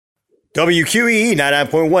WQEE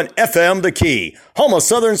 99.1 FM The Key, home of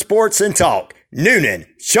Southern sports and talk. Noonan,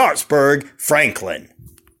 Sharpsburg, Franklin.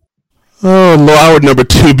 Oh, Lord, hour number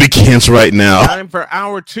 2 begins right now. Time for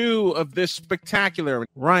hour 2 of this spectacular.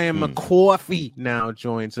 Ryan McCoffey now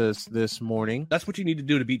joins us this morning. That's what you need to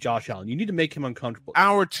do to beat Josh Allen. You need to make him uncomfortable.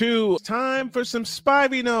 Hour 2, time for some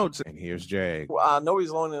Spivey notes. And here's Jay. Well, I know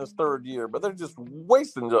he's only in his third year, but they're just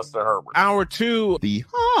wasting Justin Herbert. Hour 2, The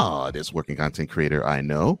hardest working content creator I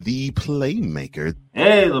know, the playmaker.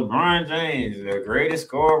 Hey, LeBron James, the greatest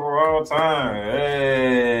scorer of all time.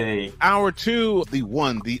 Hey. Hour 2, The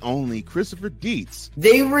one, the only Christopher Dietz.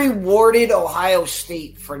 They rewarded Ohio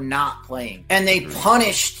State for not playing, and they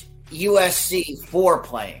punished USC for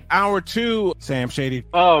playing. Hour 2, Sam Shady.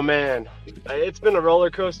 Oh, man. It's been a roller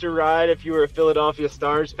coaster ride if you were a Philadelphia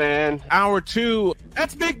Stars fan. Hour 2,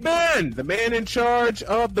 that's Big Ben, the man in charge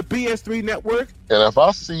of the BS3 network. And if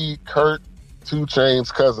I see Kurt 2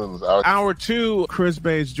 Chainz Cousins out. Hour 2, Chris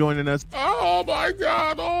Bay's joining us. Oh, my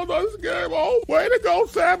God. Oh, this game. Oh, way to go,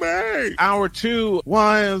 Sammy. Hour 2,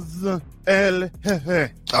 was El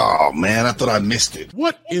Jefe. Oh, man, I thought I missed it.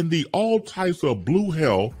 What in the all types of blue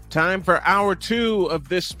hell? Time for hour 2 of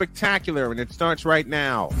this spectacular, and it starts right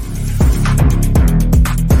now.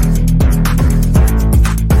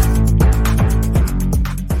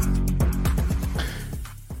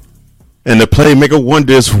 And the playmaker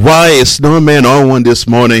wonders why is Snowman on one this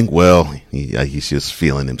morning. Well, he's just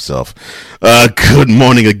feeling himself. Good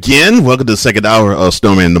morning again. Welcome to the second hour of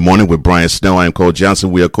Snowman in the Morning with Brian Snow. I am Cole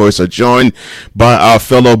Johnson. We, of course, are joined by our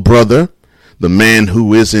fellow brother, the man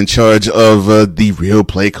who is in charge of the Real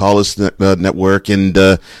Play Callers Network and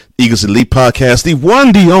Eagles Elite Podcast, the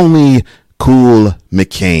one, the only Cool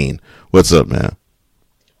McCain. What's up, man?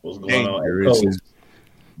 What's going on?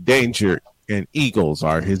 Danger. And Eagles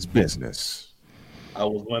are his business. I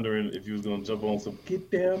was wondering if you was going to jump on some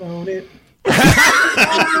get down on it.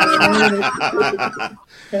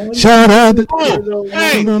 Shout out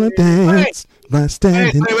I'm gonna dance by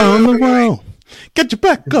standing on the wall. Get your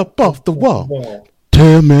back up off the wall.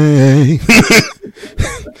 Tell me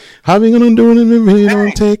how we gonna do it if we really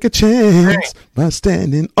don't take a chance by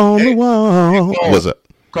standing on the wall. What's up?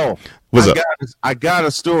 Cole, What's up? I got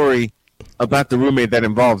a story about the roommate that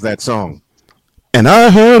involves that song. And I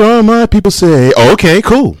heard all my people say, oh, okay,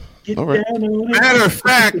 cool. All right. Matter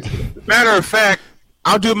of fact,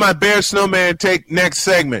 I'll do my Bear Snowman take next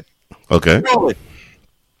segment. Okay. Roll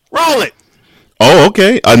it. Oh,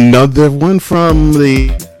 okay. Another one from the...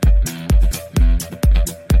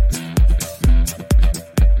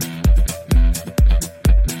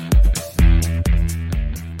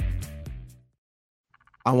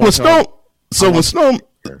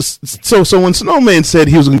 So when Snowman said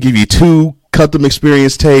he was going to give you 2 custom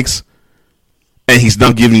experience takes, and he's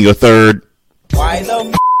not giving you a third. Why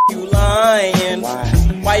the you lying?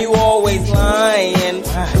 Why you always lying?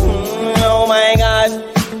 Oh my gosh,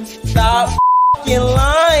 stop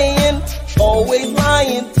lying. Always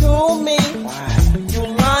lying to me. You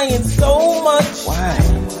lying so much.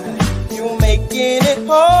 You making it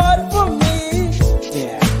hard for me.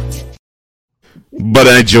 Yeah. But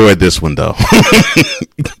I enjoyed this one though.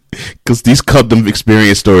 Because these custom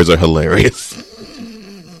experience stories are hilarious.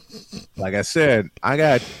 Like I said, I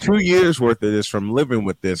got 2 years worth of this from living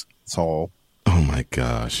with this Saul. Oh my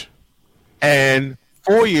gosh. And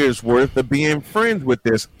 4 years worth of being friends with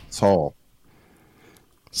this Saul.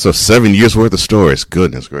 So 7 years worth of stories.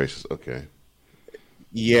 Goodness gracious. Okay.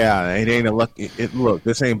 Yeah, it ain't a lucky. Look,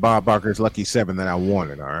 this ain't Bob Barker's lucky 7 that I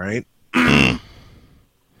wanted. All right. All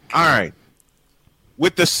right.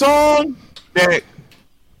 With the song that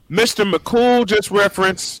Mr. McCool just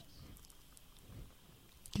referenced.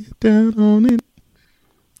 Get down on it.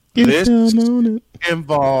 Get down on it.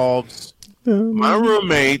 Involves my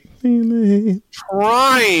roommate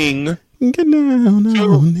trying get down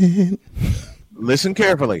on it. Listen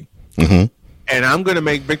carefully. Mm-hmm. And I'm going to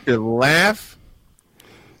make Victor laugh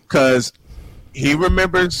because he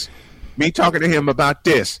remembers me talking to him about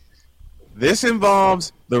this. This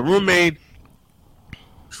involves the roommate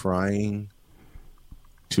trying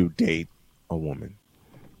to date a woman.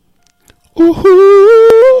 Ooh,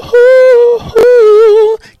 ooh,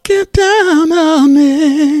 ooh, get down on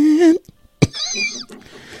it.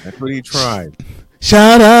 That's what he tried.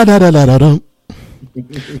 Shout out, da da da da da.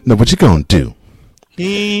 Now what you gonna do?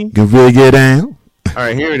 He can really get down. All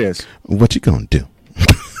right, here it is. What you gonna do?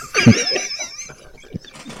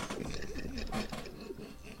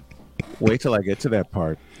 Wait till I get to that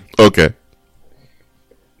part. Okay.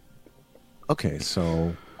 Okay,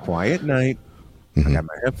 so quiet night. I got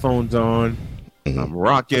my headphones on. I'm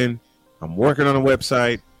rocking. I'm working on a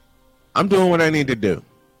website. I'm doing what I need to do.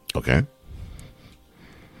 Okay.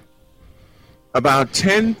 About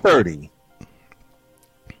 10:30.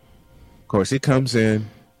 Of course, he comes in,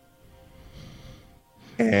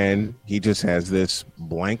 and he just has this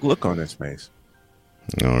blank look on his face.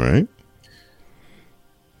 All right.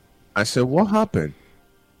 I said, "What happened?"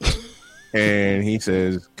 And he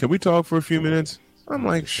says, "Can we talk for a few minutes?" I'm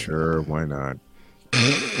like, "Sure, why not?"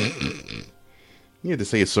 You had to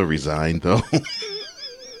say it's so resigned, though.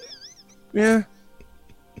 Yeah.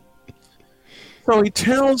 So he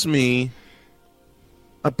tells me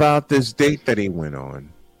about this date that he went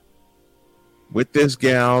on with this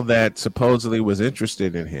gal that supposedly was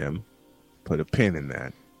interested in him. Put a pin in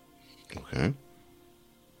that. Okay. And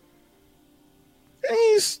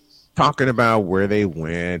he's talking about where they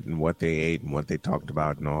went and what they ate and what they talked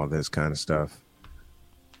about and all this kind of stuff.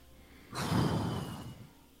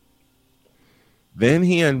 Then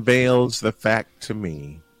he unveils the fact to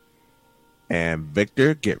me, and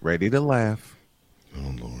Victor, get ready to laugh.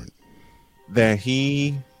 Oh, Lord. That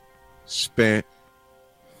he spent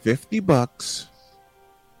 $50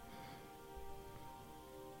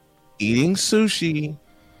 eating sushi,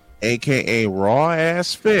 aka raw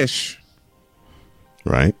ass fish,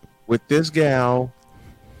 Right. with this gal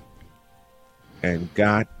and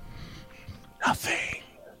got nothing.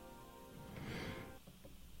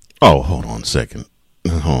 Oh, hold on a second.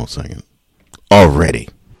 Hold on a second. Already.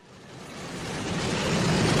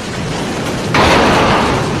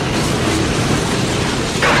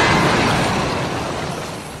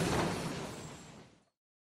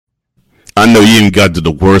 I know you even got to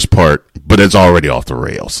the worst part, but it's already off the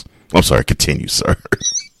rails. I'm sorry. Continue, sir.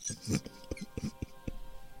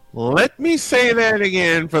 Let me say that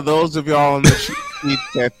again for those of y'all on the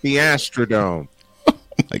sheet at the Astrodome. Oh,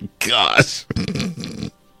 my gosh.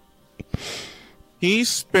 He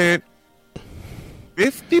spent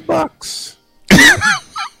 $50.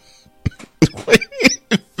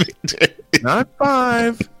 Not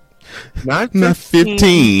 5. Not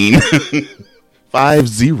 15.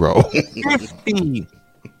 50.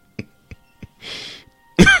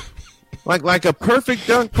 like a perfect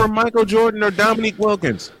dunk from Michael Jordan or Dominique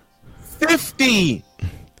Wilkins. 50.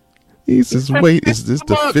 He says, wait, is this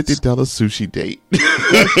the $50 sushi date?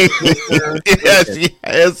 Yes, she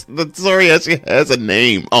has. The story actually has a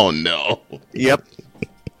name. Oh, no. Yep.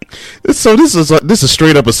 So this is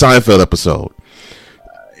straight up a Seinfeld episode.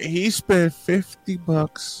 He spent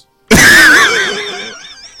 $50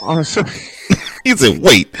 on some. He said,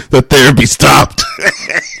 wait, the therapy stopped.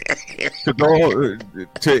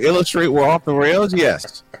 to illustrate we're off the rails,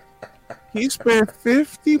 yes. He spent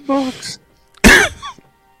 $50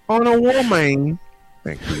 on a woman.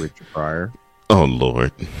 Thank you, Richard Pryor. Oh,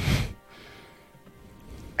 Lord.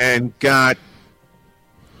 And got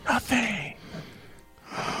nothing.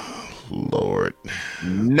 Lord.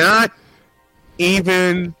 Not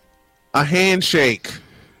even a handshake.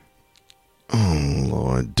 Oh,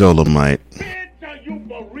 Lord. Dolomite.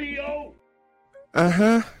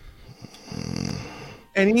 Uh-huh.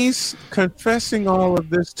 And he's confessing all of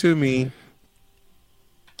this to me.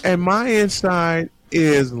 And my inside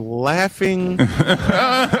is laughing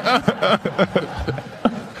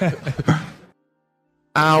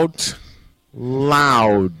out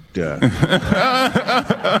loud.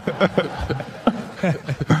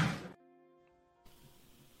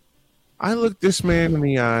 I looked this man in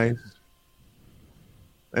the eyes,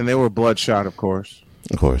 and they were bloodshot, of course.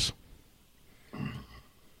 Of course.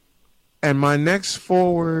 And my next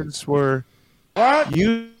 4 words were, "What?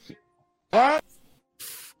 You? What?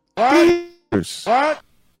 What? What?"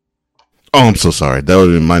 Oh, I'm so sorry. That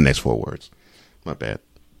would have been my next 4 words. My bad.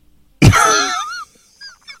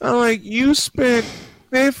 I'm like, you spent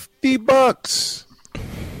 $50.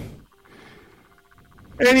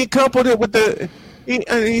 And he coupled it with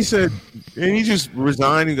he said, and he just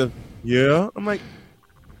resigned. He goes, yeah. I'm like,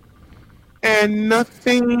 and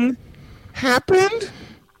nothing happened?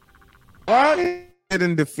 What?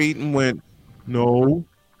 In defeat and went, no.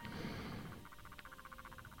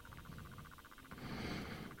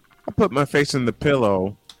 I put my face in the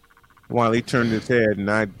pillow while he turned his head, and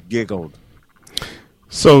I giggled.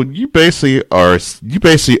 So you basically are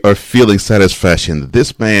feeling satisfaction that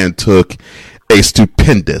this man took a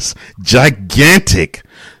stupendous, gigantic,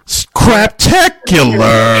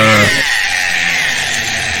 craptacular.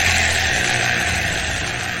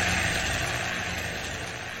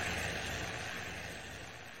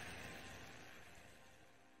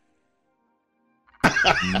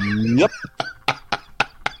 Yep.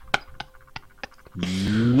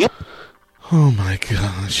 Yep. Oh my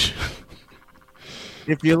gosh.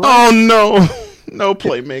 If you oh no, no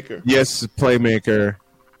playmaker. Yes, playmaker.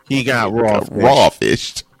 He got raw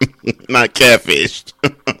fished, not catfished.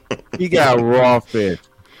 He got raw fish.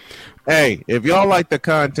 Hey, if y'all like the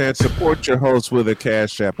content, support your host with a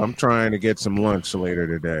Cash App. I'm trying to get some lunch later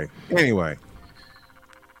today. Anyway,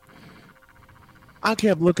 I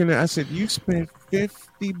kept looking at. I said, "You spent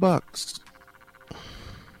 $50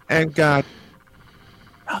 and got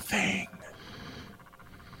nothing."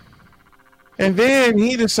 And then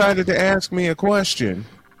he decided to ask me a question.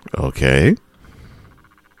 Okay.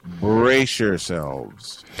 Brace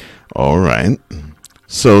yourselves. All right.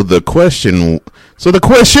 So the question is,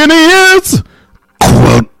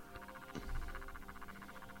 quote,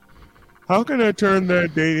 how can I turn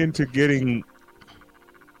that date into getting?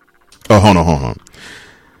 Oh, hold on.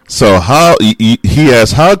 So how he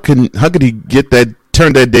asked, how could he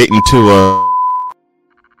turn that date into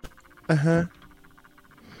a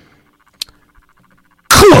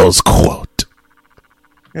close quote?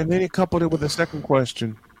 And then he coupled it with a second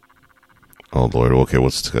question. Oh Lord. Okay,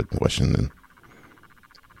 what's the second question then?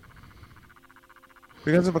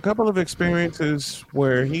 Because of a couple of experiences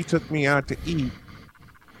where he took me out to eat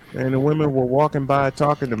and the women were walking by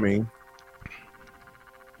talking to me.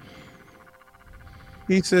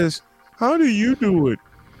 He says, how do you do it?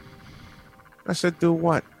 I said, do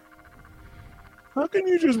what? How can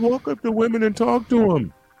you just walk up to women and talk to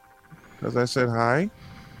them? Because I said, hi.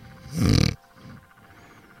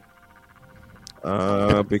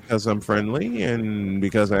 Because I'm friendly and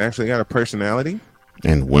because I actually got a personality.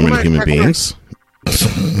 And women are human beings.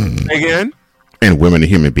 Again? And women are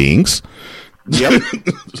human beings. Yep.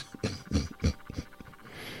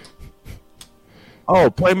 Oh,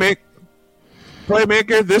 Playmaker,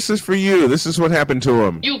 this is for you. This is what happened to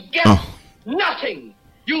him. You get nothing.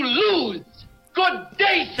 You lose. Good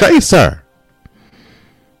day, sir. Hey, sir.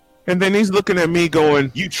 And then he's looking at me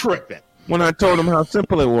going, you tripping. When I told him how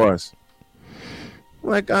simple it was.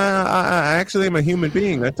 Like, I actually am a human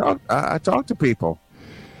being. I talk to people.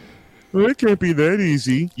 Well, it can't be that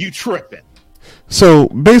easy. You tripping. So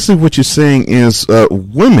basically what you're saying is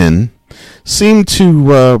women seem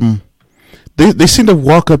to they seem to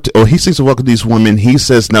walk up to, or he seems to walk up to these women, he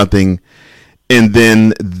says nothing, and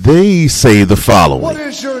then they say the following. What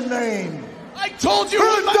is your name? I told you.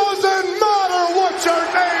 It doesn't matter what your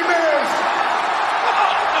name is.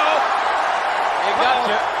 He got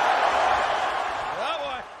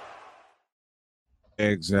you.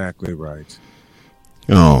 Exactly right.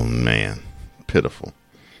 Oh man, pitiful.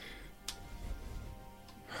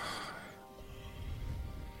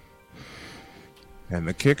 And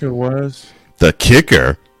the kicker was? The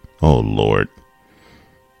kicker? Oh, Lord.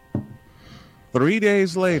 3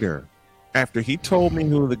 days later, after he told me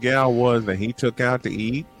who the gal was that he took out to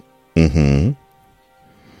eat, 3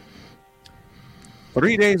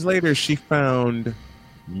 days later, she found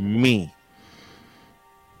me.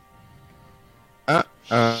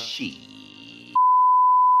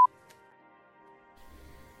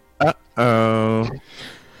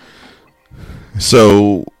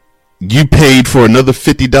 So you paid for another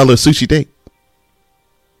 $50 sushi date?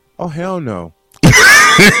 Oh, hell no.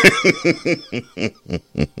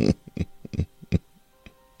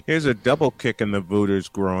 Here's a double kick in the voodoo's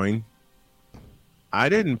groin. I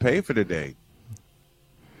didn't pay for the date.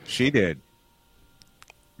 She did.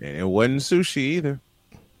 And it wasn't sushi either.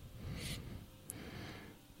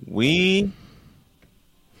 We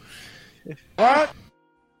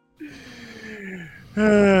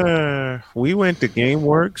went to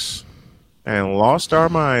GameWorks and lost our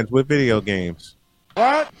minds with video games.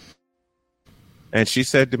 What? And she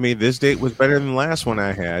said to me, this date was better than the last one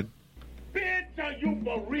I had. Bitch, are you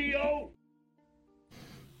for real?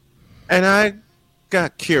 And I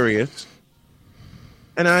got curious.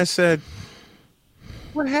 And I said,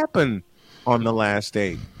 what happened on the last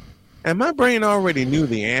date? And my brain already knew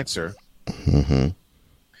the answer.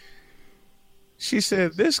 She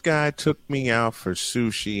said, this guy took me out for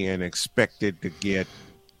sushi and expected to get...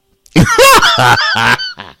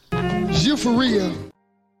 You for real?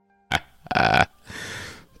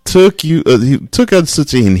 He took out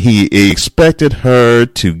sushi and he expected her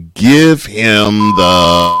to give him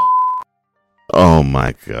the... Oh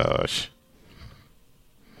my gosh.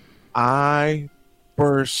 I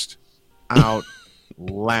burst out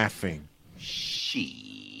laughing.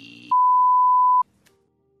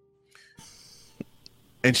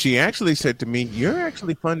 And she actually said to me, you're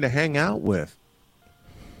actually fun to hang out with.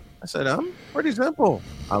 I said, I'm pretty simple.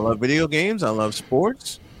 I love video games. I love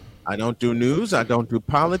sports. I don't do news. I don't do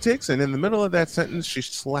politics. And in the middle of that sentence, she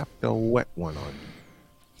slapped a wet one on me.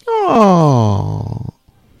 Oh.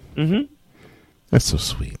 Mm-hmm. That's so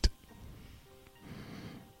sweet.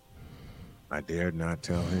 I dared not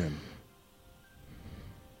tell him.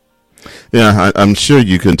 Yeah, I'm sure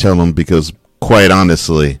you can tell him because, quite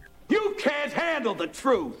honestly, You can't handle the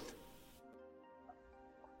truth.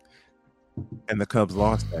 And the Cubs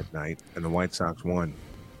lost that night, and the White Sox won.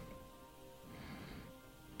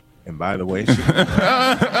 And by the way,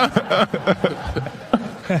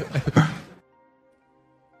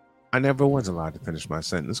 I never was allowed to finish my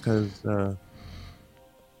sentence because,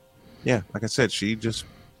 yeah, like I said, she just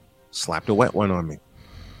slapped a wet one on me.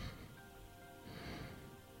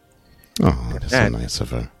 oh, that's so nice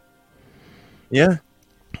of her. Yeah.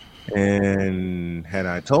 And had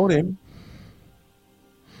I told him,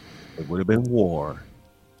 it would have been war.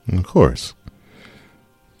 Of course.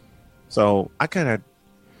 So I kind of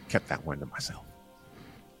kept that one to myself.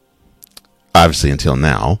 Obviously, until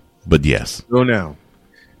now, but yes. Go now.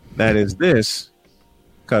 That is this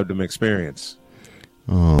Cubdom experience.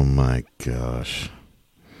 Oh my gosh.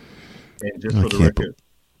 And just for the record,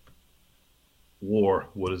 war,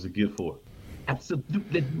 what is it good for?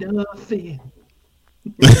 Absolutely nothing.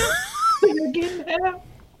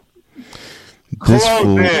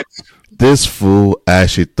 This fool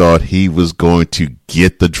actually thought he was going to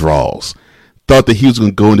get the draws. Thought that he was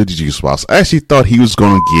going to go into the juice box. I actually thought he was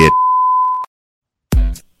going to get.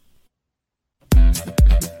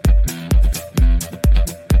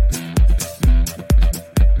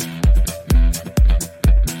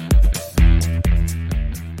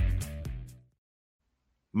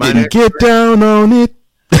 Get down on it.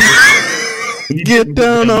 Get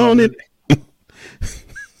down on it.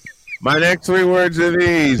 My next 3 words are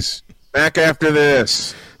these. Back after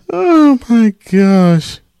this. Oh my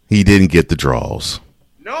gosh. He didn't get the draws.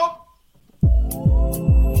 Nope.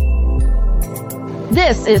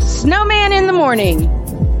 This is Snowman in the Morning.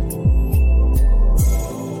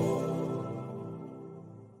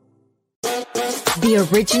 The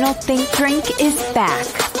original Think Drink is back.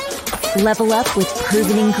 Level up with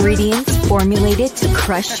proven ingredients formulated to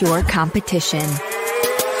crush your competition.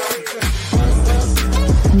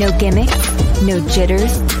 No gimmicks, no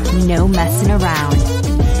jitters, no messing around.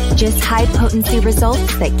 Just high-potency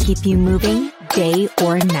results that keep you moving day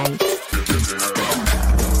or night.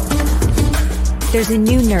 There's a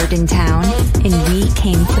new nerd in town, and we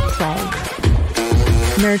came to play.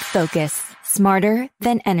 Nerd Focus. Smarter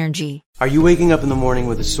than energy. Are you waking up in the morning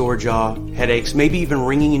with a sore jaw, headaches, maybe even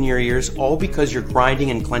ringing in your ears, all because you're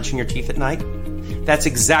grinding and clenching your teeth at night? That's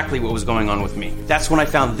exactly what was going on with me. That's when I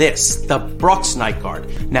found this, the Brux Night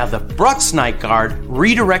Guard. Now, the Brux Night Guard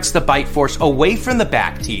redirects the bite force away from the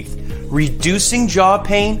back teeth, reducing jaw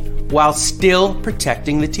pain while still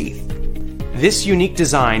protecting the teeth. This unique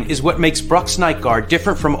design is what makes Brux Night Guard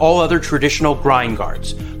different from all other traditional grind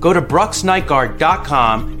guards. Go to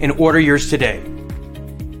BruxNightGuard.com and order yours today.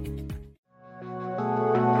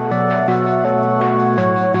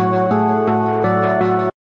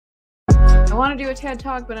 I want to do a TED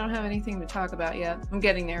Talk, but I don't have anything to talk about yet. I'm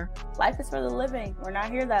getting there. Life is for the living. We're not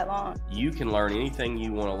here that long. You can learn anything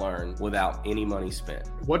you want to learn without any money spent.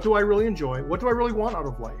 What do I really enjoy? What do I really want out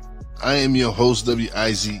of life? I am your host,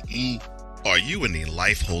 WIZE. Are you in a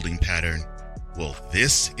life-holding pattern? Well,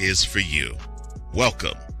 this is for you.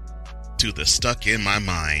 Welcome to the Stuck in My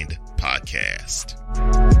Mind podcast.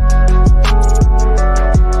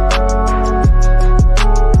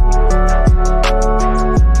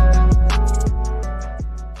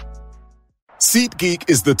 SeatGeek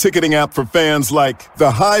is the ticketing app for fans like the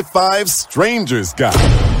High Five Strangers guy.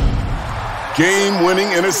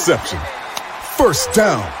 Game-winning interception. First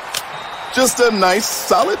down. Just a nice,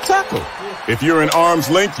 solid tackle. If you're in arm's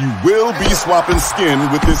length, you will be swapping skin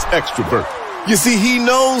with this extra berth. You see, he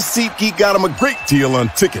knows SeatGeek got him a great deal on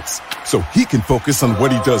tickets, so he can focus on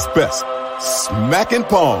what he does best, smacking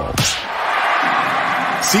palms.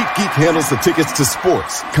 SeatGeek handles the tickets to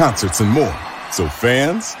sports, concerts, and more, so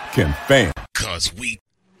fans can fan. 'Cause we...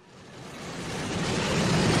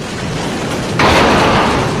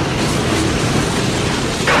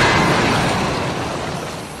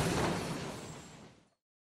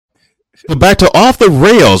 Back to Off the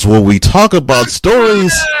Rails, where we talk about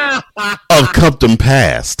stories of Cupdom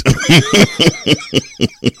past.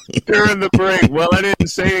 During the break, well, I didn't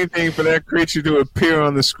say anything for that creature to appear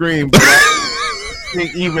on the screen, but I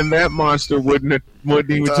think even that monster wouldn't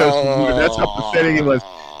even touch the computer. That's how pathetic he was.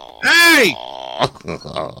 Hey!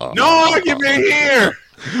 No argument here!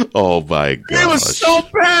 Oh my god! It was so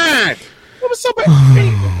bad! It was so bad!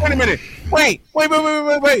 Hey, wait a minute! Wait!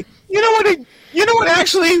 You know what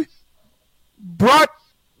actually brought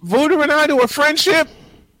Voodoo and I to a friendship?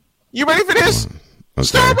 You ready for this? Okay.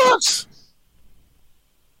 Starbucks!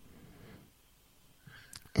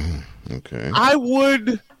 Okay. I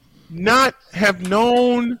would not have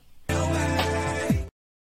known that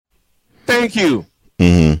Thank you.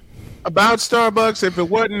 Mm-hmm. About Starbucks, if it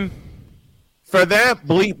wasn't for that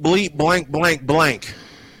bleep bleep blank blank blank.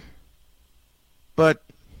 But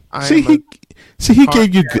he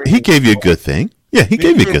gave you a good thing. Yeah, he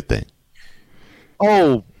gave you a good thing.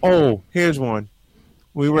 Oh, here's one.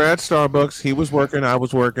 We were at Starbucks. He was working. I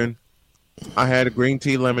was working. I had a green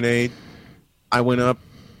tea lemonade. I went up,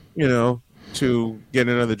 to get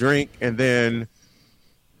another drink, and then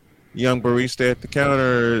young barista at the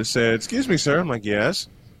counter said, "Excuse me, sir." I'm like, "Yes."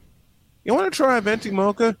 "You want to try a venti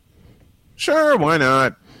mocha?" "Sure, why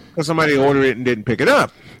not?" Because somebody ordered it and didn't pick it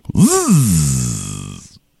up.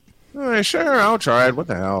 All right, sure, I'll try it. What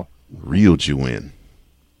the hell? Reeled you in.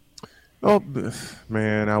 Oh,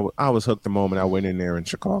 man, I was hooked the moment I went in there in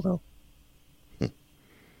Chicago.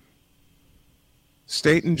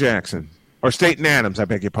 Staten Jackson. Or Staten Adams, I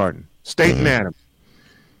beg your pardon. Staten Adams.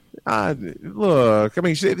 Look, I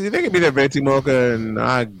mean, they could be that venti mocha, and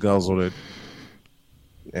I guzzled it.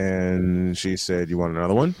 And she said, "You want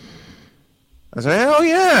another one?" I said, "Hell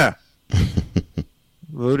yeah."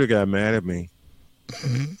 Luda got mad at me.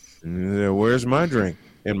 And he said, "Where's my drink?"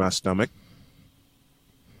 "In my stomach."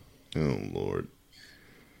 Oh, Lord.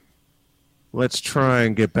 Let's try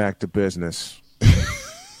and get back to business.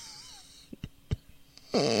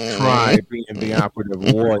 Try being the operative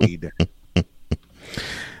Lloyd.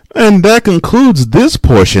 And that concludes this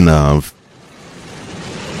portion of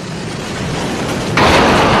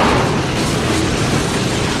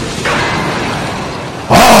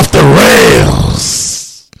Off the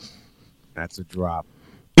Rails. That's a drop.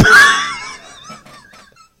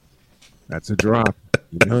 That's a drop.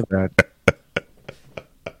 You know that.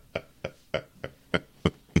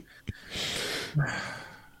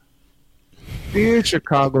 Dear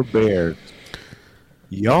Chicago Bears,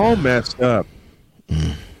 y'all messed up.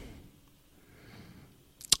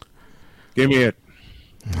 Give me it.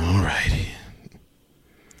 All righty.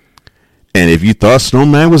 And if you thought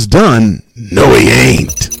Snowman was done, no, he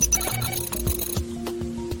ain't.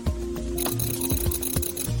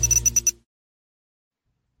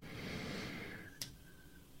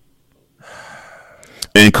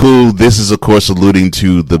 And cool, this is, of course, alluding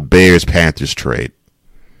to the Bears-Panthers trade.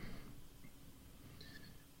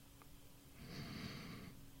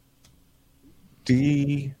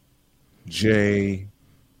 DJ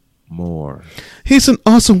Moore. He's an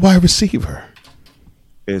awesome wide receiver.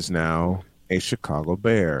 Is now a Chicago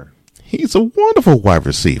Bear. He's a wonderful wide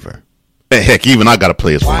receiver. Heck, even I got to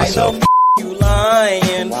play this for myself. Why the you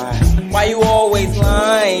lying? Why you always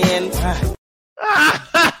lying?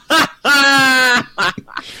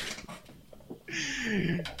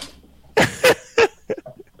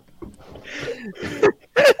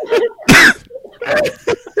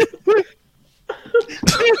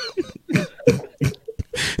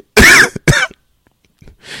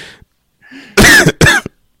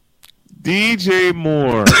 DJ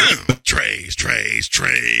Moore. Trays.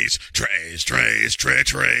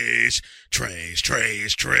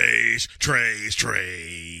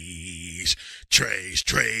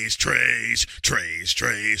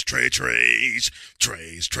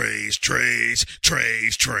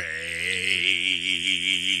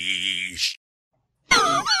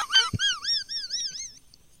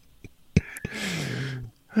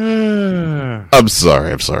 I'm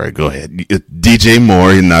sorry. Go ahead. DJ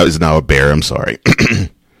Moore is now a Bear. I'm sorry.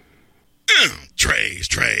 Trays.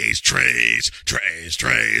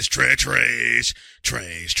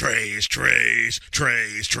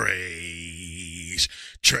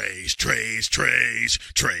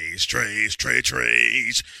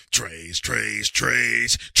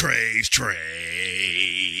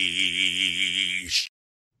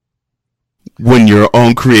 When your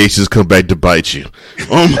own creations come back to bite you.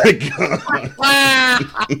 Oh my God.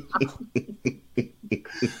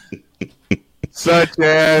 Such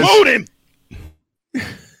as Load him.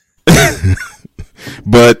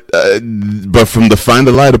 But from the Find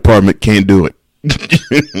the Lie department, can't do it.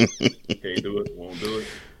 Can't do it. Won't do it.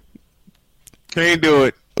 Can't do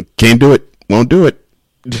it. Can't do it. Won't do it.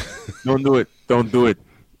 Don't do it. Don't do it.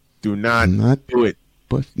 Do not do it.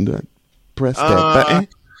 But not press that button.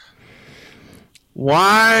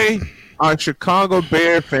 Why are Chicago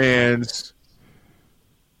Bear fans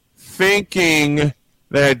thinking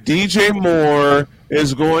that DJ Moore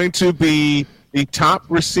is going to be the top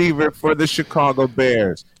receiver for the Chicago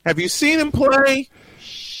Bears? Have you seen him play?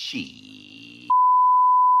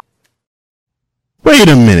 Wait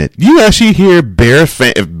a minute. You actually hear Bears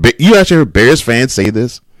fans say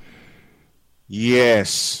this?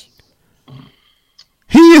 Yes.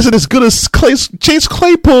 He isn't as good as Chase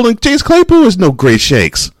Claypool, and Chase Claypool is no great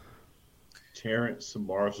shakes. Terrence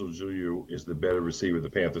Marshall Jr. is the better receiver the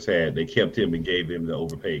Panthers had. They kept him and gave him the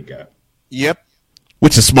overpaid guy. Yep.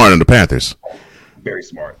 Which is smart on the Panthers. Very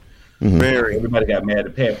smart. Mm-hmm. Very. Everybody got mad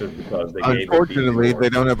at Panthers because they gave him. Unfortunately, they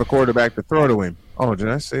don't have a quarterback to throw to him. Oh, did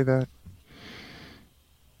I say that?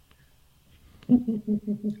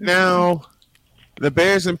 Now, the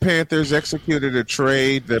Bears and Panthers executed a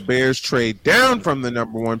trade. The Bears trade down from the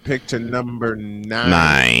number 1 pick to number 9.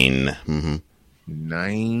 9. Mm-hmm.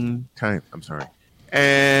 9 times. I'm sorry.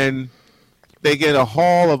 And they get a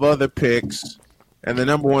haul of other picks. And the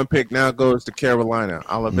number 1 pick now goes to Carolina.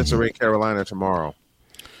 I'll eviscerate Carolina tomorrow.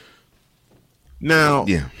 Now,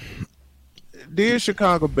 dear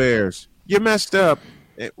Chicago Bears, you messed up.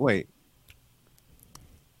 Wait.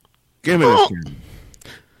 Give me this game.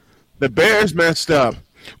 The Bears messed up.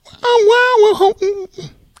 Oh, well,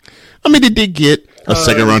 I mean, they did get a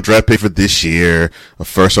second-round draft pick for this year, a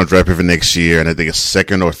first-round draft pick for next year, and I think a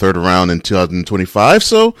second or third round in 2025.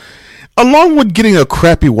 So, along with getting a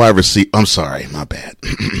crappy wide receiver, I'm sorry, my bad.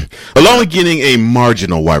 Along with getting a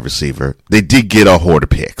marginal wide receiver, they did get a horde of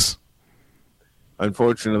picks.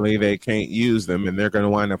 Unfortunately, they can't use them, and they're going to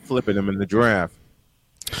wind up flipping them in the draft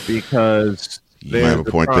because you have a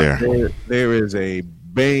point there. There is a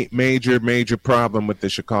major problem with the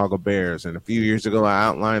Chicago Bears. And a few years ago, I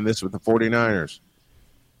outlined this with the 49ers.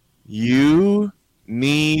 You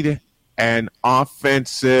need an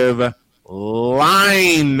offensive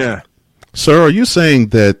line. Sir, are you saying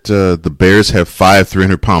that the Bears have 5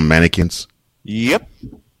 300-pound mannequins? Yep.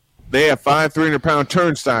 They have 5 300-pound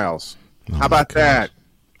turnstiles. How about that?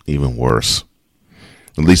 Even worse.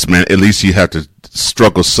 At least you have to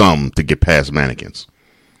struggle some to get past mannequins.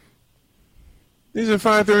 These are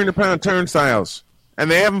 5 300-pound turnstiles, and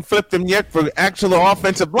they haven't flipped them yet for actual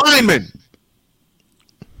offensive linemen.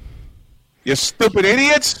 You stupid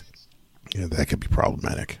idiots. Yeah, that could be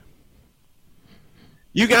problematic.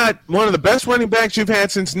 You got one of the best running backs you've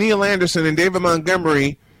had since Neil Anderson and David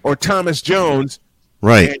Montgomery or Thomas Jones.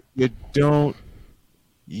 Right. And you don't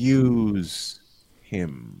use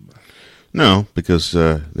him. No, because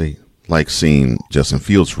they like seeing Justin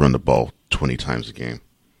Fields run the ball 20 times a game.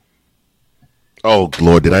 Oh,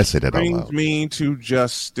 Lord, did I say that out loud? Brings me to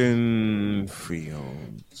Justin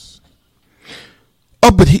Fields. Oh,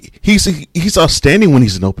 but he's outstanding when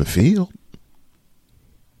he's in open field.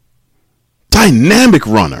 Dynamic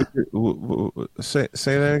runner. Say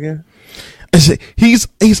that again. I say he's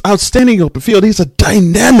outstanding in open field. He's a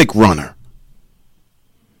dynamic runner.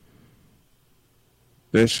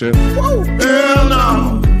 Bishop. Hell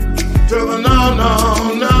no. To the no,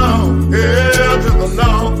 no, no. Hell to the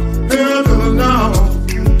no. Hell to the no.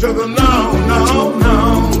 To the no, no,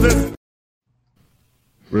 no.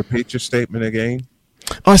 Repeat your statement again.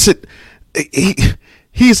 Oh, I said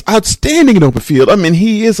he's outstanding in open field. I mean,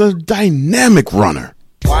 he is a dynamic runner.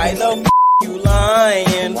 Why the you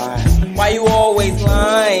lying? Why you always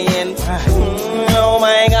lying? Oh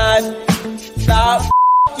my gosh. Stop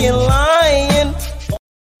lying.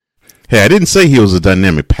 Hey, I didn't say he was a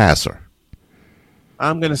dynamic passer.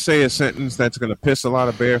 I'm going to say a sentence that's going to piss a lot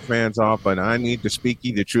of Bear fans off, but I need to speak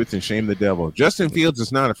ye the truth and shame the devil. Justin Fields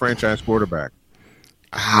is not a franchise quarterback.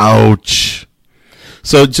 Ouch.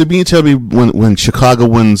 So to me, tell me when Chicago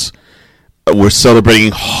wins, we're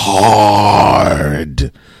celebrating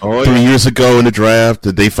hard. 3 years ago in the draft,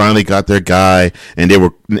 that they finally got their guy, and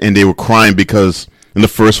they were crying because in the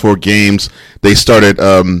first 4 games they started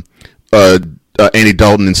Andy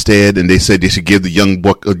Dalton instead, and they said they should give the young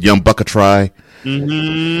buck a try.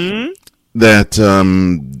 Mm-hmm. That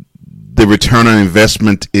the return on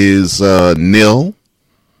investment is nil.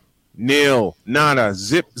 Nil, nada,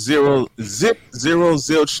 zip, zero,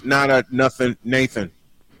 zilch, nada, nothing, Nathan.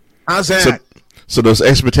 How's that? So those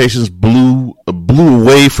expectations blew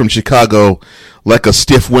away from Chicago like a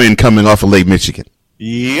stiff wind coming off of Lake Michigan.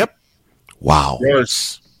 Yep. Wow.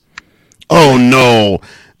 Worse. Oh no,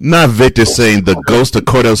 not Victor saying the ghost of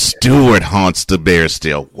Cordell Stewart haunts the Bears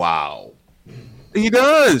still. Wow. He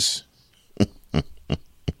does.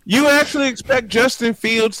 You actually expect Justin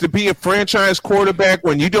Fields to be a franchise quarterback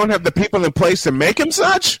when you don't have the people in place to make him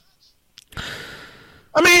such?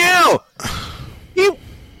 I mean, hell,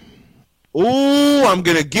 I'm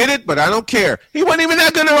going to get it, but I don't care. He wasn't even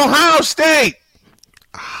that good at Ohio State.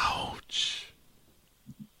 Ouch.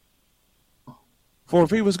 For if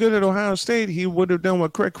he was good at Ohio State, he would have done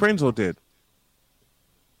what Craig Krenzel did.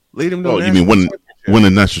 Lead him to you mean win the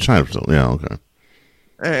national title? Yeah, okay.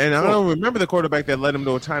 And I don't remember the quarterback that led him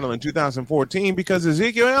to a title in 2014 because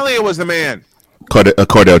Ezekiel Elliott was the man.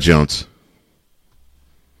 Cardell Jones.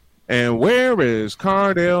 And where is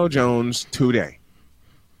Cardell Jones today?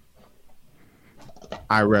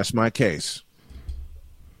 I rest my case.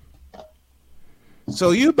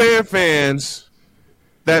 So you Bear fans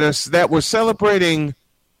that were celebrating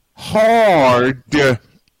hard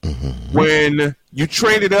when you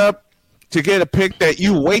traded up to get a pick that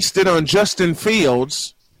you wasted on Justin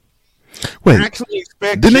Fields. Wait, actually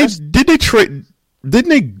expect didn't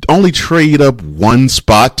they only trade up one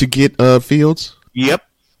spot to get Fields? Yep.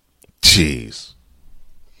 Jeez.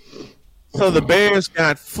 So the Bears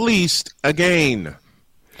got fleeced again.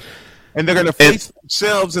 And they're going to fleece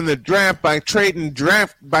themselves in the draft by trading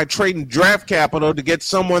draft capital to get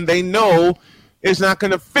someone they know is not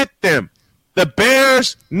going to fit them. The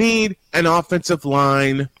Bears need an offensive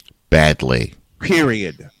line badly.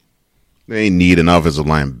 Period. They need an offensive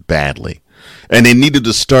line badly. And they needed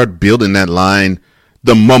to start building that line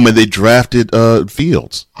the moment they drafted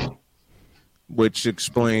Fields. Which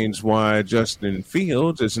explains why Justin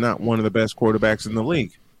Fields is not one of the best quarterbacks in the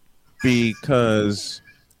league. Because,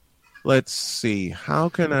 let's see, how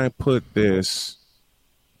can I put this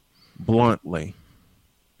bluntly?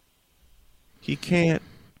 He can't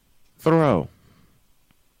throw.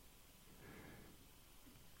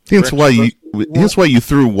 Here's why you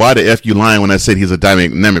threw why the F you lying when I said he's a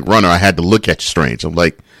dynamic runner. I had to look at you strange. I'm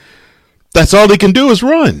like, that's all they can do is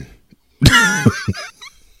run.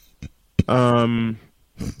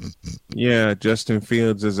 Yeah, Justin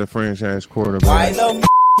Fields is a franchise quarterback. Why the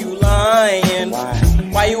you lying?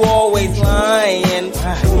 Why you always lying?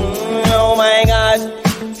 Oh my gosh,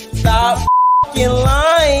 stop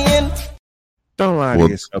lying. Don't lie to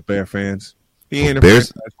yourself, Bear fans. He ain't a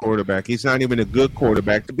franchise quarterback. He's not even a good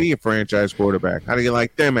quarterback to be a franchise quarterback. How do you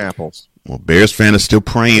like them apples? Well, Bears fan is still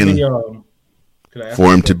praying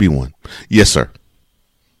for him to be one. Yes, sir.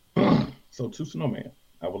 So, to Snowman,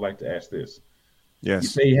 I would like to ask this. Yes. You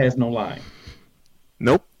say he has no line.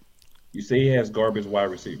 Nope. You say he has garbage wide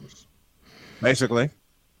receivers. Basically.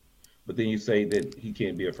 But then you say that he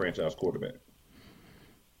can't be a franchise quarterback.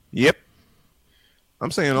 Yep.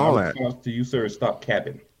 I'm saying all that. My response to you, sir, is stop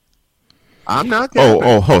capping. I'm not capping.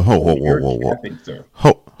 Hold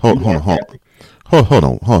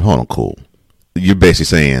on, cool. You're basically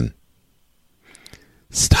saying,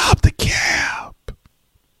 stop the cap,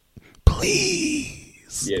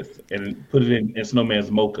 please. Yes, and put it in Snowman's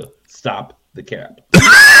mocha. Stop the cap.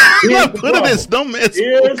 Put it in Snowman's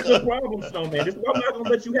Here's the problem, Snowman. I'm not going to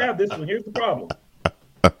let you have this one. Here's the problem.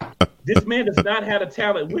 This man does not have a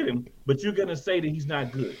talent with him, but you're going to say that he's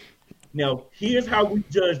not good. Now, here's how we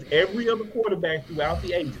judged every other quarterback throughout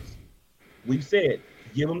the ages. We've said,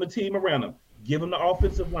 give them the team around them, give them the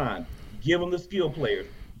offensive line, give them the skill players.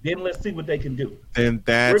 Then let's see what they can do. And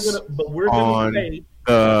that's on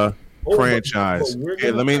the franchise.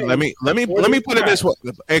 Okay, let me put it this way.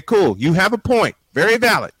 Hey, cool. You have a point. Very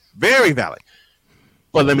valid. Very valid.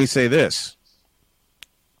 But let me say this.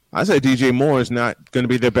 I say DJ Moore is not going to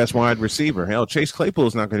be their best wide receiver. Hell, Chase Claypool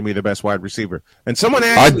is not going to be their best wide receiver. And someone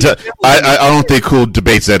actually, I don't think Cool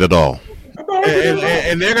debates that at all.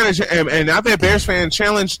 And they're going to, and out there, Bears fans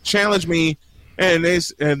challenge me, and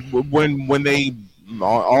when they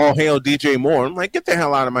all hail DJ Moore, I'm like, get the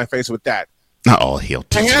hell out of my face with that. Not all hail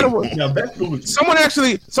DJ Moore. Someone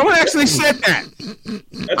actually said that.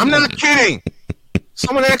 I'm not kidding.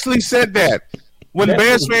 Someone actually said that. When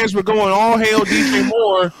Bears fans were going all hail DJ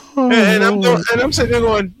Moore, and I'm sitting there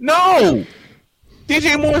going, no,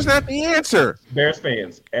 DJ Moore's not the answer. Bears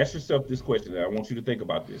fans, ask yourself this question, and I want you to think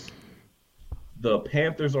about this. The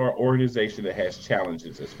Panthers are an organization that has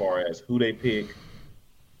challenges as far as who they pick,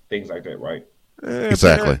 things like that, right?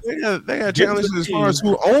 Exactly. They got challenges as far as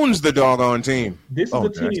who owns the doggone team. This is the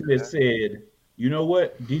team that said, you know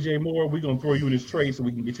what, DJ Moore, we're going to throw you in this trade so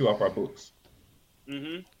we can get you off our books.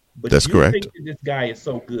 Mm-hmm. But that's you correct. think that this guy is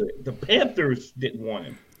so good. The Panthers didn't want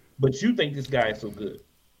him, but you think this guy is so good.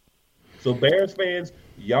 So Bears fans,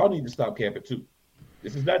 y'all need to stop capping too.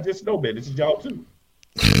 This is not just Snowman. This is y'all too.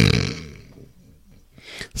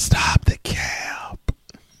 Stop the cap,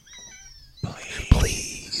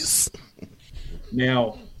 please.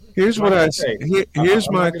 Now, here's what I say. Here's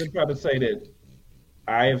I'm my. not going to try to say that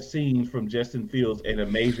I have seen from Justin Fields an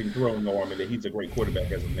amazing throwing arm and that he's a great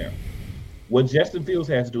quarterback as of now. What Justin Fields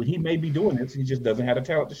has to do, he may be doing this, he just doesn't have the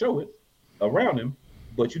talent to show it around him,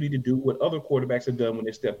 but you need to do what other quarterbacks have done when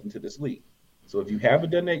they stepped into this league. So if you haven't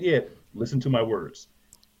done that yet, listen to my words.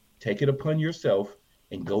 Take it upon yourself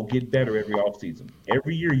and go get better every offseason.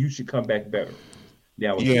 Every year you should come back better.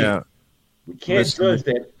 Now, we can't judge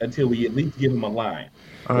that until we at least give him a line.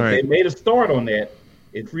 All but right. They made a start on that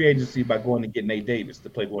in free agency by going to get Nate Davis to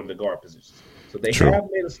play one of the guard positions. So they have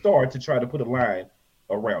made a start to try to put a line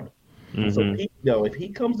around him. Mm-hmm. So if he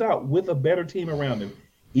comes out with a better team around him,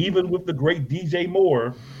 even with the great DJ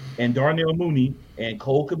Moore, and Darnell Mooney and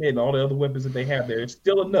Cole Kmet and all the other weapons that they have there, it's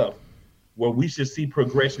still enough where we should see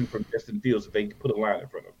progression from Justin Fields if they put a line in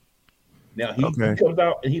front of him. Now, he comes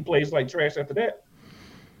out and he plays like trash after that.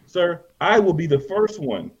 Sir, I will be the first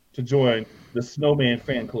one to join the Snowman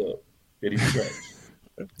fan club that he's trash.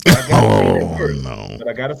 No. But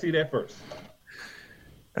I got to see that first.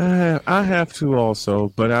 I have to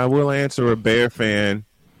also, but I will answer a Bear fan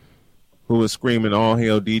who was screaming all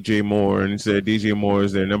hail DJ Moore and said DJ Moore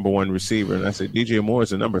is their number one receiver. And I said, DJ Moore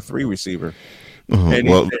is the number 3 receiver. And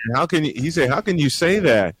he said, how can you say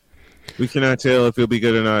that? We cannot tell if he'll be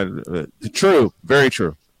good or not. True. Very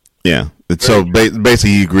true. Yeah. So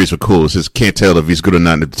basically he agrees with Cool. He says can't tell if he's good or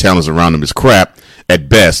not, and if the talents around him is crap at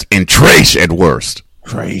best and trash at worst.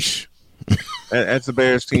 Trash. That's the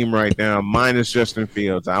Bears team right now, minus Justin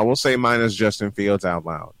Fields. I will say minus Justin Fields out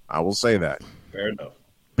loud. I will say that. Fair enough.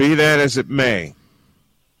 Be that as it may,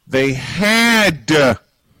 they had a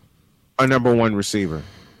number 1 receiver.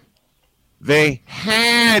 They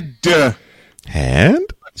had a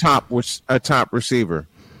top receiver,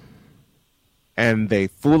 and they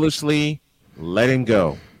foolishly let him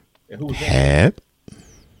go. Had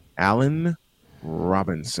Allen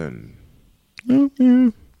Robinson. Mm-hmm.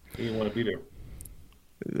 He didn't want to be there.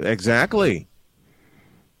 Exactly.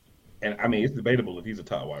 And I mean, it's debatable if he's a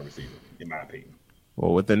top wide receiver, in my opinion.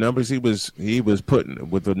 Well, with the numbers he was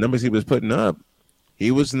putting up,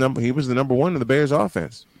 he was the number 1 in the Bears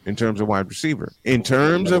offense in terms of wide receiver. In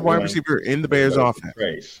terms of wide receiver in the Bears offense.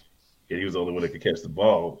 And he was the only one that could catch the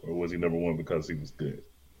ball, or was he number 1 because he was good?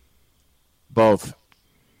 Both.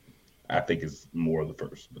 I think it's more of the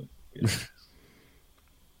first, but yeah.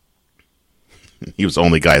 He was the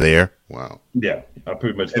only guy there. Wow. Yeah, I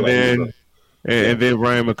pretty much feel and then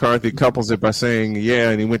Ryan McCarthy couples it by saying,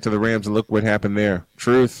 "Yeah," and he went to the Rams and look what happened there.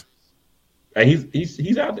 Truth. And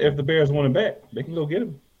he's out there. If the Bears want him back, they can go get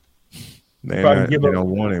him. They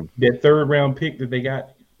don't want him. That 3rd round pick that they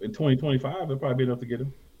got in 2025, they'll probably be enough to get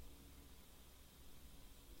him.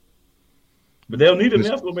 But they'll need him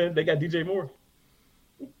now, man. They got DJ Moore.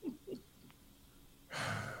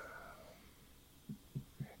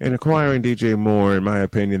 In acquiring DJ Moore, in my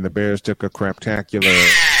opinion, the Bears took a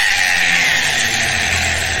craptacular.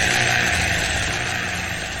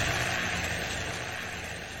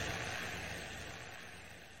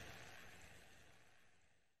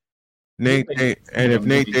 If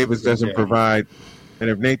Nate Davis doesn't provide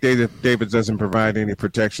any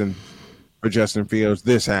protection for Justin Fields,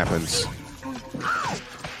 this happens.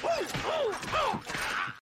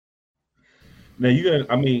 Now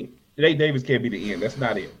Nate Davis can't be the end. That's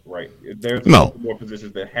not it, right? There's more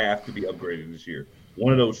positions that have to be upgraded this year.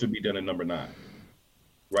 One of those should be done at number 9.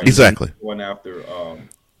 Right? Exactly. Going after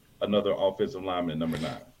another offensive lineman at number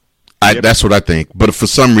 9. That's what I think. But for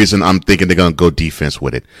some reason, I'm thinking they're going to go defense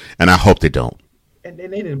with it, and I hope they don't. And then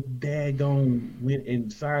they done daggone went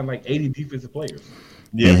and signed like 80 defensive players.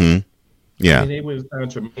 Yeah. Mm-hmm. Yeah. And they went and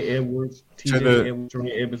signed Tremaine Edwards, TJ Edwards,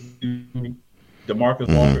 Tremaine Edwards,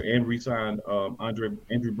 DeMarcus Walker, and re-signed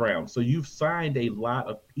Andrew Brown. So you've signed a lot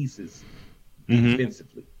of pieces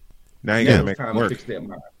defensively. Now you got to make time it work. to fix that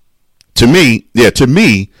mind. To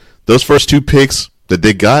me, those first 2 picks that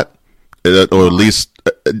they got, or at least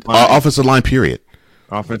offensive line, period.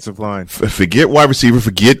 Offensive line. Forget wide receiver.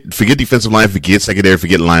 Forget defensive line. Forget secondary.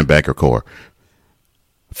 Forget linebacker core.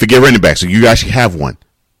 Forget running back. So you actually have one.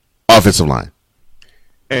 Offensive line.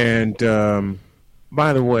 And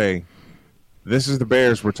by the way, this is the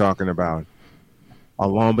Bears we're talking about.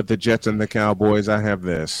 Along with the Jets and the Cowboys, I have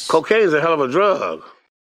this. Cocaine's a hell of a drug.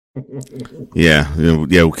 Yeah,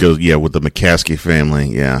 because with the McCaskey family,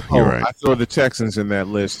 you're right. I throw the Texans in that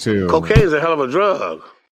list too. Cocaine's a hell of a drug.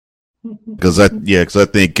 Because I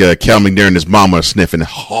think Cal McNair and his mama are sniffing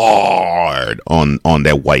hard on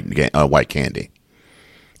that white candy,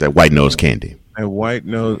 that white nose candy. That white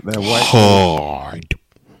hard.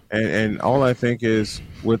 And all I think is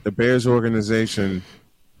with the Bears organization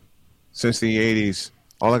since the 80s,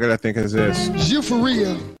 all I gotta think is this: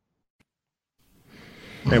 Euphoria.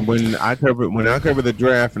 And when I cover the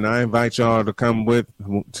draft, and I invite y'all to come with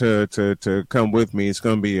come with me, it's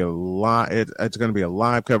going to be a lot. It's going to be a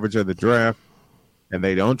live coverage of the draft, and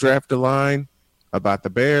they don't draft a line about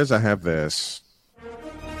the Bears. I have this.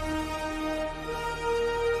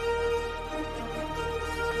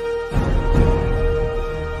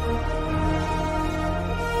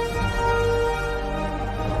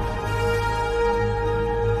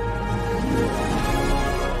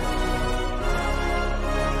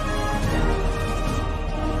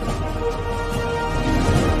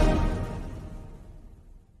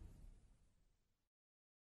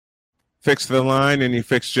 Fix the line, and you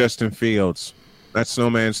fix Justin Fields. That's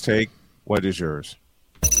Snowman's take. What is yours?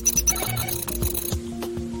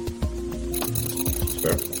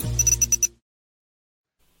 Fair.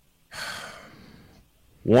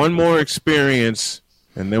 One more experience,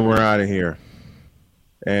 and then we're out of here.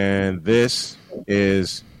 And this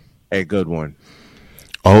is a good one.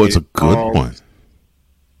 Oh, it's a good one.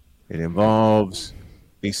 It involves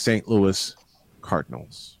the St. Louis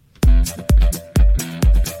Cardinals.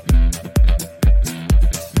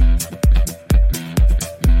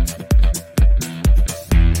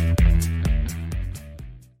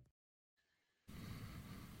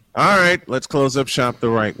 All right, let's close up shop the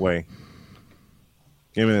right way.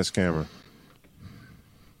 Give me this camera.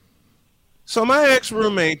 So my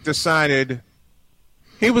ex-roommate decided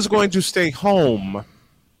he was going to stay home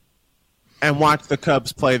and watch the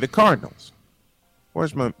Cubs play the Cardinals.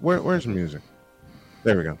 Where's the music?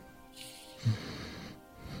 There we go.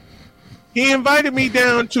 He invited me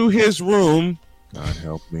down to his room, God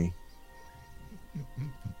help me,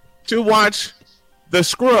 to watch the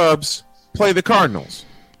Scrubs play the Cardinals.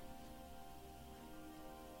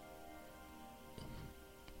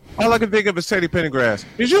 All I can think of is Teddy Pendergrass.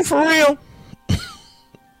 Is you for real?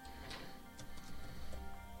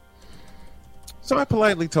 So I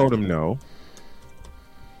politely told him no.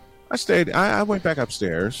 I stayed. I went back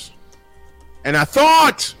upstairs, and I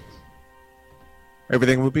thought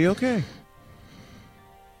everything would be okay.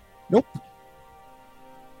 Nope.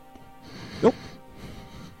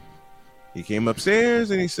 He came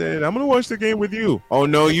upstairs and he said, "I'm going to watch the game with you." Oh,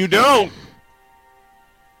 no, you don't.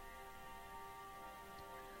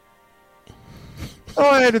 So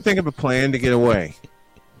I had to think of a plan to get away.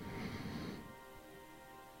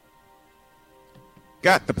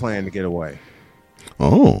 Got the plan to get away.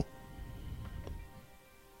 Oh.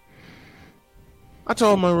 I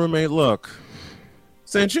told my roommate, look,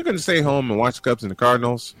 since you're going to stay home and watch the Cubs and the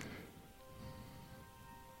Cardinals,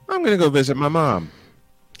 I'm going to go visit my mom.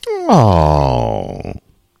 Oh.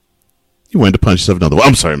 You wanted to punch yourself another way.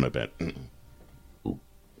 I'm sorry, my bad.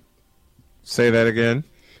 Say that again.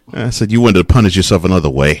 I said you wanted to punish yourself another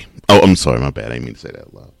way. Oh, I'm sorry, my bad. I didn't mean to say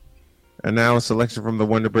that loud. And now a selection from the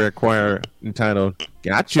Wonder Bread Choir entitled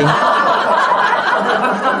Gotcha.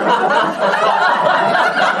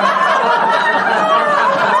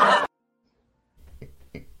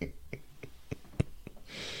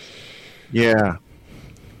 Yeah.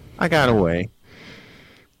 I got away.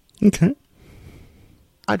 Okay.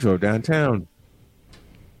 I drove downtown.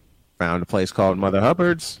 Found a place called Mother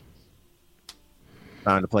Hubbard's.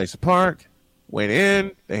 Found a place to park. Went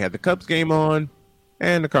in. They had the Cubs game on.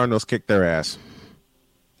 And the Cardinals kicked their ass.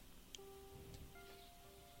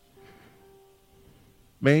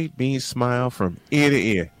 Made me smile from ear to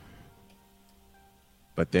ear.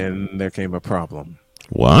 But then there came a problem.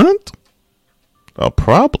 What? A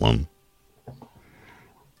problem?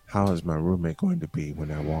 How is my roommate going to be when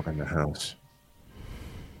I walk in the house?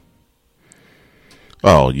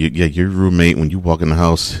 Oh, yeah, your roommate, when you walk in the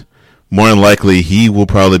house, more than likely, he will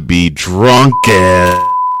probably be drunk as...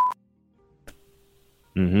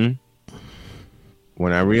 Mm-hmm.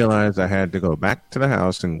 When I realized I had to go back to the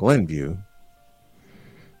house in Glenview,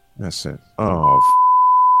 I said, oh,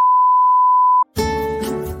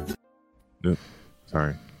 Nope.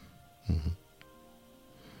 Sorry. Mm-hmm.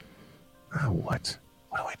 What?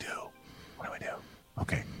 What do I do? What do I do?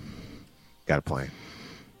 Okay. Got a plan.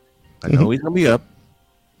 I know he's going to be up.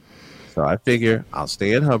 So I figure I'll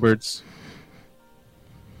stay at Hubbard's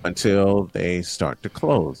until they start to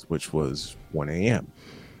close, which was 1 a.m.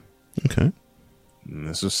 Okay. And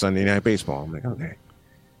this was Sunday Night Baseball. I'm like, okay.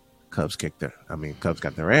 Cubs got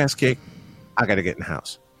their ass kicked. I got to get in the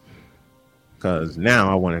house. Because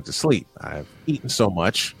now I wanted to sleep. I've eaten so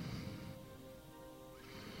much.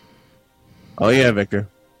 Oh, yeah, Victor.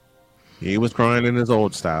 He was crying in his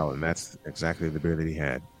old style, and that's exactly the beer that he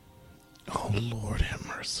had. Oh, Lord have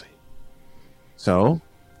mercy. So,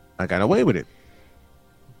 I got away with it.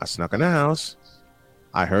 I snuck in the house.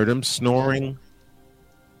 I heard him snoring.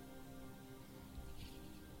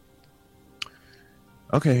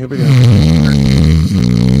 Okay, here we go.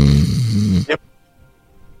 Yep.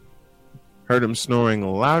 Heard him snoring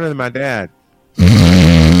louder than my dad.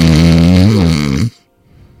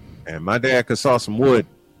 And my dad could saw some wood.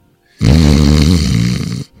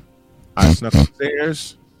 I snuck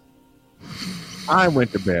upstairs. I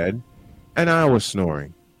went to bed. And I was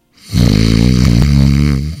snoring.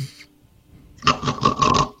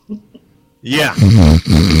 Yeah.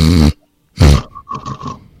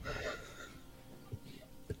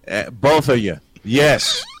 Both of you.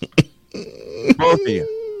 Yes. Both of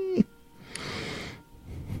you.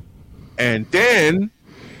 And then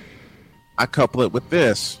I couple it with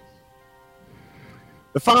this.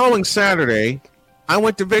 The following Saturday, I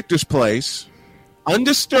went to Victor's place,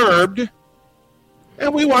 undisturbed,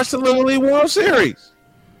 and we watched the Little League World Series.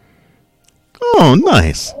 Oh,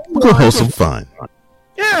 nice. We'll have some fun.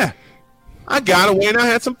 Yeah. I got away and I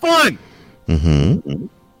had some fun. Mm-hmm.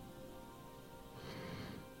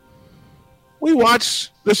 We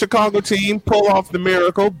watched the Chicago team pull off the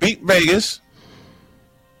miracle, beat Vegas,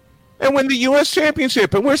 and win the U.S.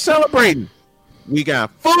 championship, and we're celebrating. We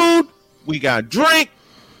got food, we got drink,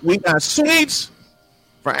 we got sweets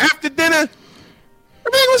for after dinner.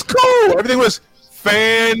 Everything was cool. Everything was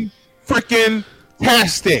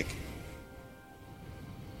fan-freaking-tastic.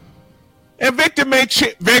 And Victor made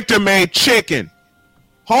chicken.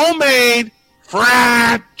 Homemade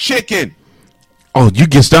fried chicken. Oh, you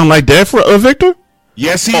get down like that for Victor?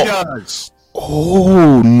 Yes, he does.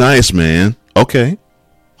 Oh, nice, man. Okay.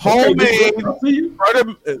 Homemade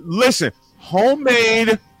butter. Listen,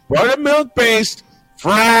 homemade buttermilk-based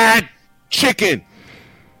fried chicken.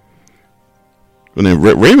 And then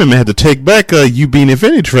Raymond may have to take back you being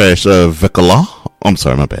Infinity Trash, Vicola. I'm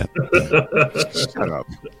sorry, my bad. Shut up.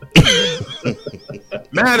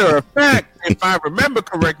 Matter of fact, if I remember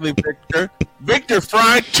correctly, Victor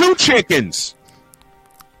fried 2 chickens.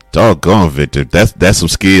 Doggone, Victor. That's some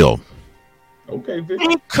skill. Okay, Victor.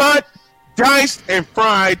 He cut, diced, and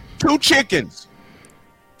fried 2 chickens.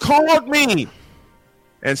 Called me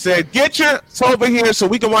and said, "Get your over here so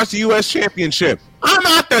we can watch the U.S. championship." I'm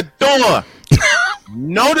out the door.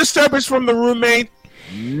 No disturbance from the roommate.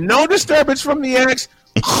 No disturbance from the ex.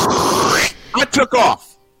 I took off.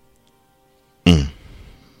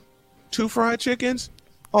 2 fried chickens?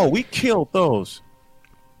 Oh, we killed those.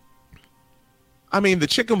 I mean, the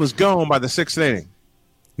chicken was gone by the 6th inning.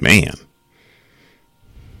 Man.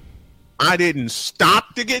 I didn't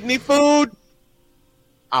stop to get any food.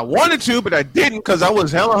 I wanted to, but I didn't because I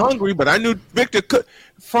was hella hungry. But I knew Victor cooked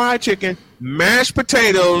fried chicken, mashed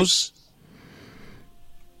potatoes.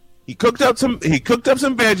 He cooked up some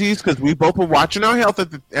veggies because we both were watching our health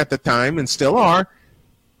at the time and still are.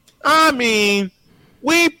 I mean,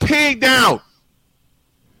 we pigged out.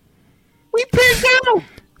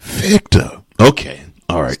 Victor. Okay.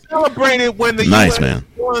 All right. Celebrated when the nice, US man.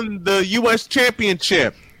 won the U.S.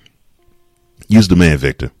 championship. Use the man,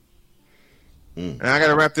 Victor. And I got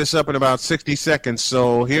to wrap this up in about 60 seconds.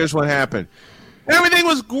 So here's what happened. Everything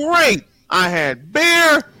was great. I had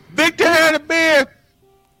beer. Victor had a beer.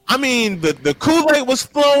 I mean, the Kool-Aid was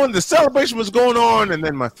flowing. The celebration was going on. And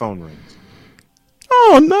then my phone rings.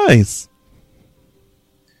 Oh, nice.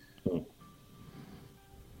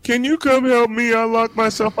 Can you come help me? I locked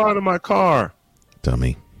myself out of my car.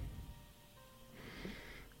 Dummy.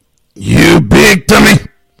 You big dummy.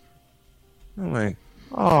 I'm like,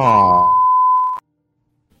 oh.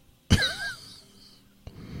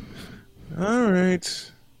 All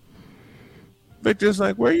right. Victor's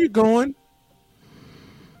like, where are you going?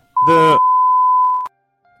 The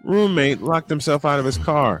roommate locked himself out of his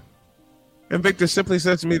car. And Victor simply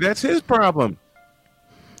says to me, that's his problem.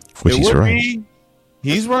 Which he's right.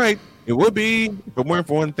 He's right. It would be if it weren't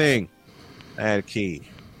for one thing. I had a key.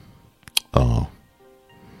 Oh.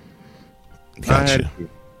 Gotcha.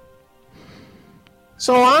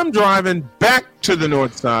 So I'm driving back to the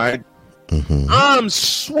north side. Mm-hmm. I'm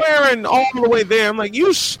swearing all the way there. I'm like,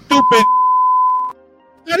 you stupid.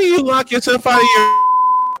 How do you lock yourself out of your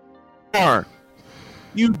car?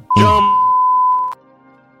 You dumb.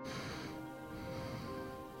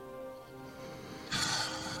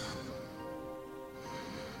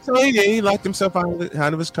 So he locked himself out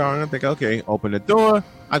of his car, and I think, okay, open the door.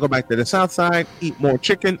 I go back to the south side, eat more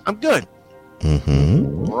chicken. I'm good.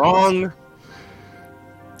 Mm-hmm. Wrong.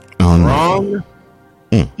 Oh, Wrong. No.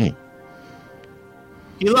 Mm-hmm.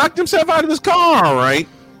 He locked himself out of his car, right?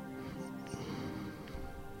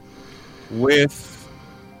 With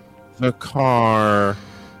the car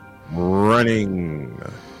running.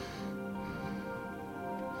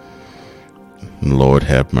 Lord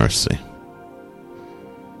have mercy.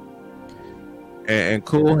 And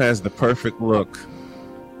Cool has the perfect look.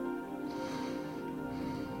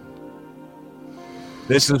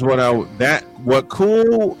 This is what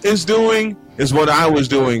Cool is doing is what I was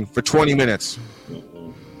doing for 20 minutes.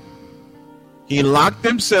 He locked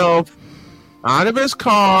himself out of his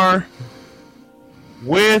car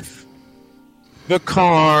with the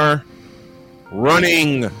car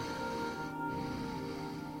running.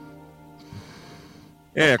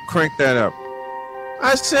 Yeah, crank that up.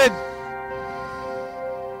 I said,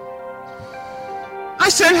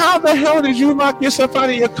 how the hell did you lock yourself out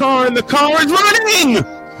of your car and the car is running?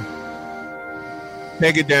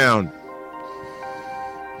 Take it down.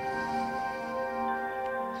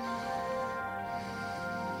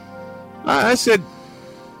 I said,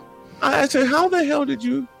 how the hell did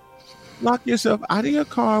you lock yourself out of your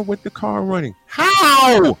car with the car running?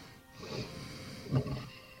 How?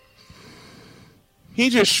 He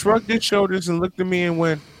just shrugged his shoulders and looked at me and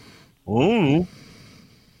went, "Oh."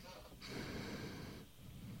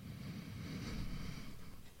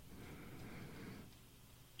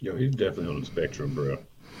 Yo, he's definitely on the spectrum, bro.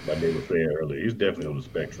 Like they were saying earlier, he's definitely on the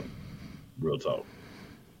spectrum. Real talk.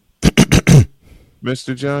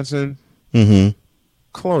 Mr. Johnson,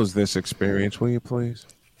 close this experience, will you please?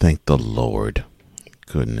 Thank the Lord.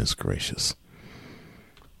 Goodness gracious.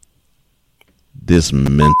 This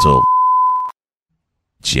mental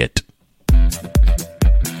jet.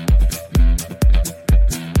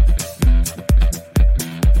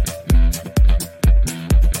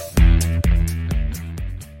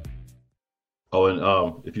 Oh,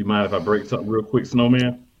 and if you mind if I break something real quick,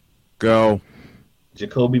 Snowman? Go.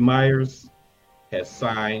 Jacoby Myers has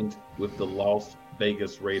signed with the Las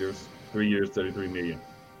Vegas Raiders, 3 years, $33 million.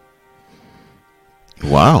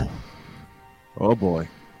 Wow. Oh boy.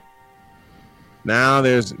 Now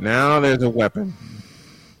there's a weapon.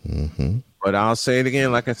 But I'll say it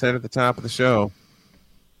again, like I said at the top of the show.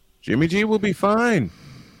 Jimmy G will be fine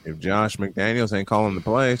if Josh McDaniels ain't calling the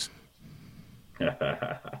plays.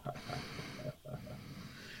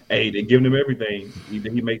 Hey, they're giving him everything. Either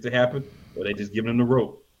he makes it happen, or they just giving him the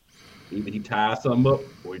rope. Either he ties something up,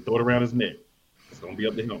 or he throw it around his neck. It's gonna be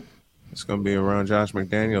up to him. It's gonna be around Josh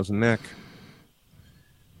McDaniels' neck.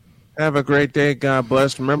 Have a great day. God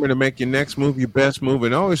bless. Remember to make your next move your best move,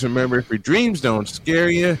 and always remember, if your dreams don't scare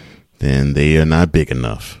you, then they are not big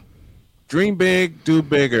enough. Dream big, do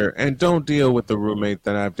bigger, and don't deal with the roommate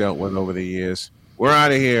that I've dealt with over the years. We're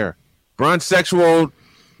out of here. Brunch Sexual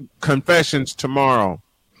Confessions tomorrow.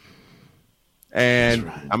 And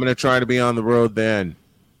right. I'm going to try to be on the road then.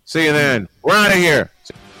 See you then. We're out of here.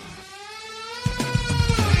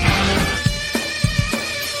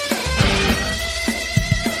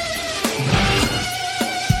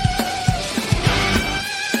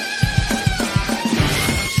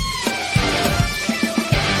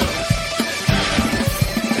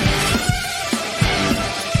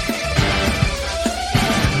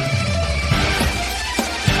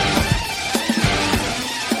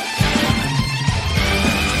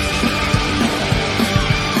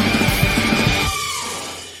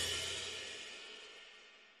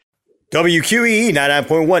 WQEE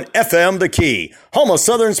 99.1 FM The Key, home of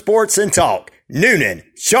Southern sports and talk. Noonan,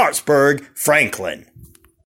 Sharpsburg, Franklin.